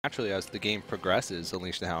Naturally, as the game progresses,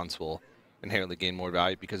 Unleash the Hounds will inherently gain more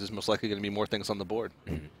value because there's most likely going to be more things on the board.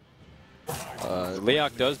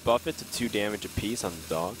 Leok does buff it to 2 damage apiece on the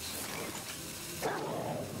dogs.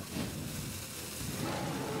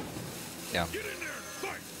 Yeah.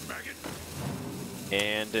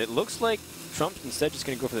 And it looks like Trump's instead just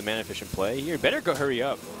going to go for the mana efficient play here. Better go hurry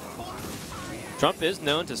up. Trump is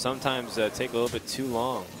known to sometimes take a little bit too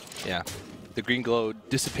long. Yeah. The green glow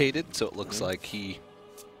dissipated, so it looks like he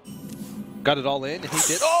got it all in, and he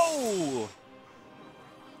did. Oh!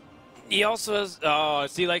 He also has, oh,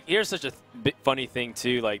 see, like, here's such a funny thing,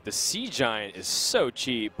 too. Like, the Sea Giant is so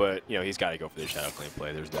cheap, but, you know, he's got to go for the Shadow Flame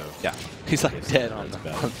play. There's no. Yeah. He's like dead on the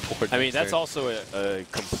board. I mean, that's also a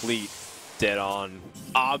complete dead-on,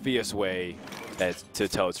 obvious way to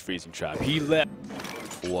tell it's Freezing Trap. He left.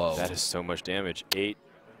 Whoa. That is so much damage. 8,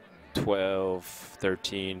 12,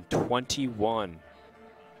 13, 21.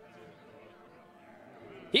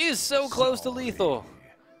 He is so close to lethal.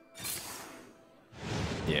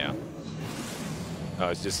 Yeah. Oh,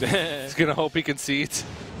 it's just... He's going to hope he concedes.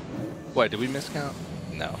 What, did we miscount?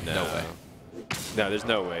 No, no way. No, there's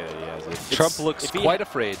no way that he has it. Trump looks quite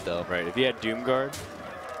afraid, though. Right, if he had Doomguard.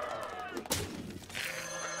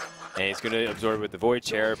 And he's going to absorb with the Void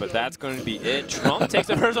Chair, but that's going to be it. Trump takes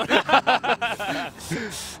the first one.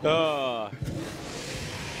 Oh.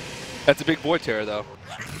 That's a big Void Terror, though.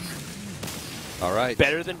 All right.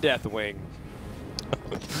 Better than Deathwing.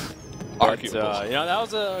 Arguable. But, you know, that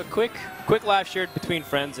was a quick laugh shared between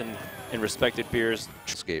friends and respected peers.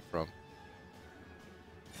 Escape from.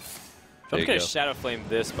 Trump's going to Shadow Flame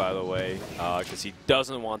this, by the way, because he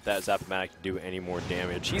doesn't want that Zap-O-Matic to do any more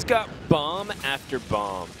damage. He's got bomb after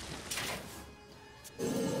bomb.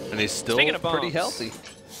 And he's still pretty healthy.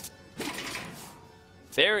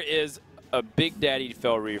 There is a Big Daddy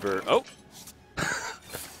Fell Reaver. Oh!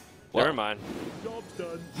 Never mind. Job's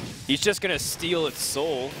done. He's just going to steal its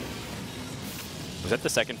soul. Was that the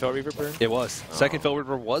second Fell Reaver burn? It was. Oh. Second Fell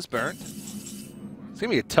Reaver was burnt. It's going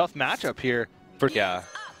to be a tough matchup here for the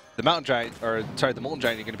Mountain Giant, or sorry, the Molten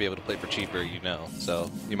Giant you're going to be able to play for cheaper, you know. So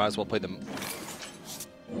you might as well play the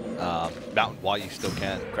Mountain while you still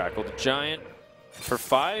can. Crackle the Giant for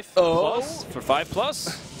 5 plus. For 5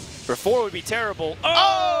 plus. For 4 would be terrible. Oh!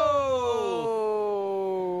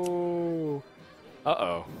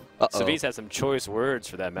 Uh-oh. Savjz has some choice words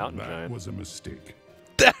for that Mountain Giant. That was a mistake.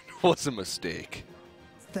 That was a mistake.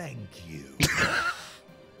 Thank you.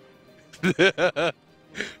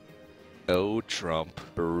 Oh, Trump.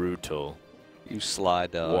 Brutal. You sly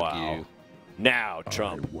dog, wow. you. Now,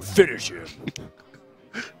 Trump, finish him.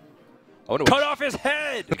 Cut off his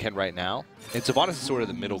head! Can right now. And Savjz is sort of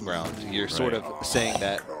the middle ground. You're sort of saying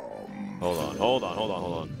that. Hold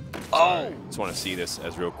on. Oh! Just want to see this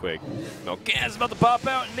as real quick. No, Gaz about to pop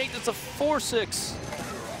out and make this a 4-6.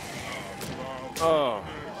 Oh.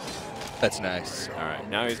 That's nice. All right,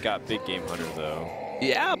 now he's got Big Game Hunter, though.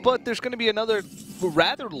 Yeah, but there's going to be another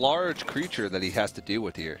rather large creature that he has to deal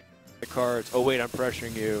with here. The cards. Oh, wait, I'm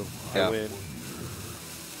pressuring you. Yeah. I win.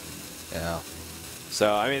 Yeah.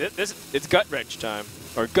 So, I mean, it's gut wrench time.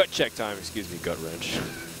 Or gut check time, excuse me, gut wrench.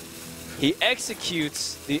 He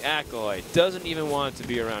executes the Acolyte. Doesn't even want it to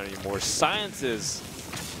be around anymore. Silences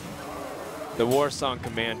the Warsong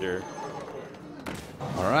Commander.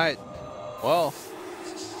 All right. Well.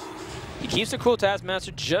 He keeps the Cruel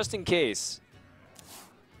Taskmaster just in case.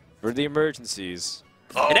 For the emergencies.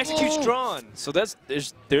 Oh. And executes drawn. So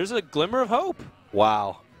there's a glimmer of hope.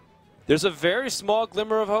 Wow. There's a very small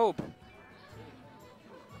glimmer of hope.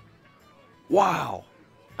 Wow.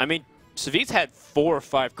 I mean, Savjz had 4 or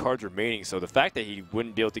 5 cards remaining, so the fact that he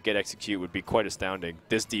wouldn't be able to get execute would be quite astounding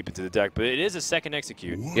this deep into the deck. But it is a second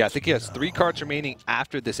execute. Yeah, I think he has 3 cards remaining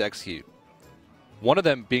after this execute. One of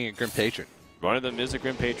them being a Grim Patron. One of them is a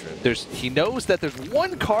Grim Patron. He knows that there's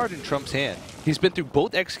 1 card in Trump's hand. He's been through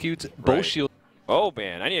both executes, both shields. Oh,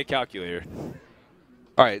 man, I need a calculator.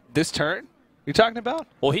 All right, this turn you talking about?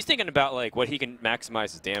 Well, he's thinking about like what he can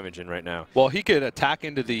maximize his damage in right now. Well, he could attack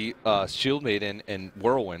into the Shield Maiden and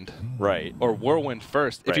Whirlwind. Right. Or Whirlwind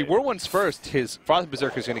first. If he Whirlwinds first, his Frost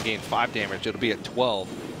Berserker is going to gain 5 damage. It'll be at 12.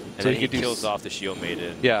 And so then he kills off the Shield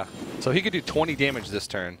Maiden. Yeah. So he could do 20 damage this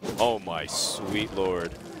turn. Oh, my sweet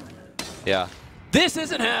lord. Yeah. This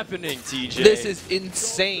isn't happening, TJ. This is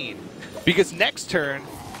insane. Because next turn,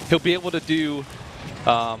 he'll be able to do,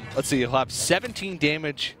 let's see, he'll have 17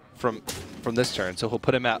 damage from this turn. So he'll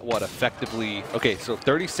put him at, what, effectively, okay, so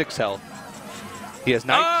 36 health. He has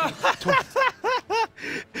 19.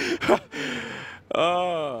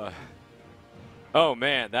 Oh,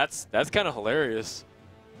 man, that's kind of hilarious.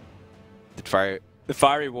 The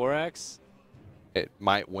Fiery War Axe? It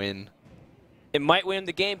might win it might win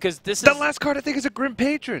the game because this The is... last card I think is a Grim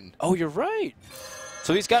Patron. Oh, you're right.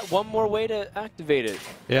 So he's got one more way to activate it.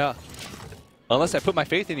 Yeah. Unless I put my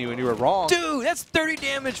faith in you and you were wrong. Dude, that's 30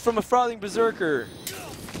 damage from a Frothing Berserker.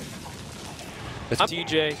 That's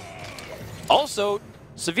TJ. Also,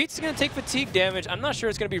 Savjz is going to take fatigue damage. I'm not sure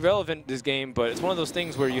it's going to be relevant this game, but it's one of those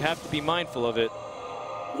things where you have to be mindful of it.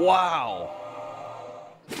 Wow.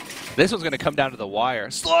 This one's going to come down to the wire.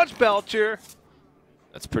 Sludge Belcher.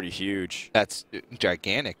 That's pretty huge. That's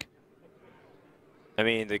gigantic. I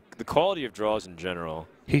mean, the quality of draws in general.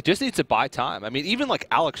 He just needs to buy time. I mean, even like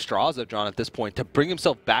Alex Straza drawn at this point to bring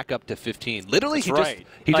himself back up to 15. Literally, That's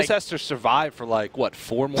he right. just has to survive for like, what,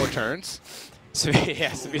 4 more turns? So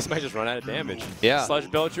yeah, Savjz might just run out of damage. Yeah. Sludge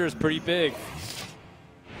Belcher is pretty big.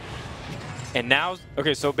 And now,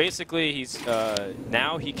 okay, so basically he's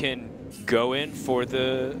now he can go in for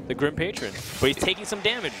the Grim Patron, but he's taking some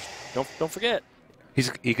damage. Don't forget.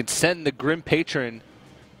 He can send the Grim Patron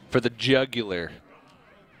for the jugular.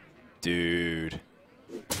 Dude.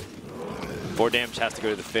 4 damage has to go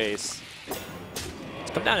to the face.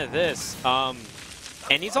 Let's come down to this.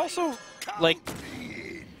 And he's also, like,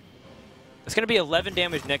 it's going to be 11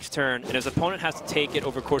 damage next turn, and his opponent has to take it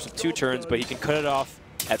over the course of 2 turns, but he can cut it off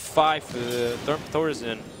at 5 for the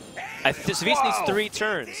Thorzen. Savjz needs 3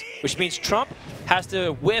 turns, which means Trump has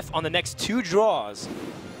to whiff on the next 2 draws,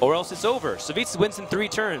 or else it's over. Savjz wins in 3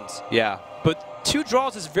 turns. Yeah. But 2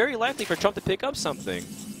 draws is very likely for Trump to pick up something.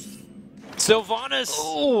 Sylvanas.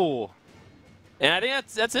 Oh. And I think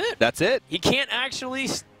that's it. That's it. He can't actually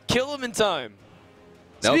kill him in time.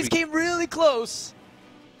 No, Savjz came really close.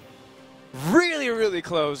 Really, really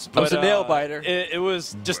close. But, That was a nail biter. It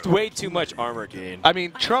was just way too much armor gain. I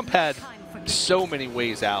mean, Trump had so many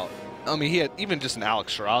ways out. I mean, he had even just an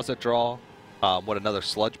Alex Straza draw. What, another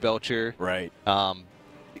Sludge Belcher. Right.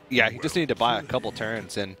 Yeah, he just needed to buy a couple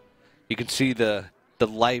turns, and you can see the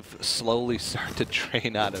life slowly start to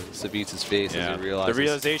drain out of Savjz's face as he realizes. The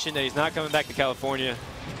realization that he's not coming back to California,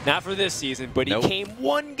 not for this season, but he came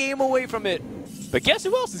 1 game away from it. But guess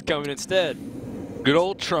who else is coming instead? Good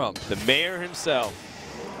old Trump. The mayor himself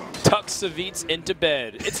tucks Savjz into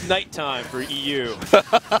bed. It's nighttime for EU.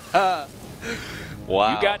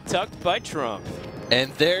 Wow. You got tucked by Trump.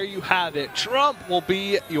 And there you have it. Trump will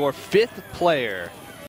be your 5th player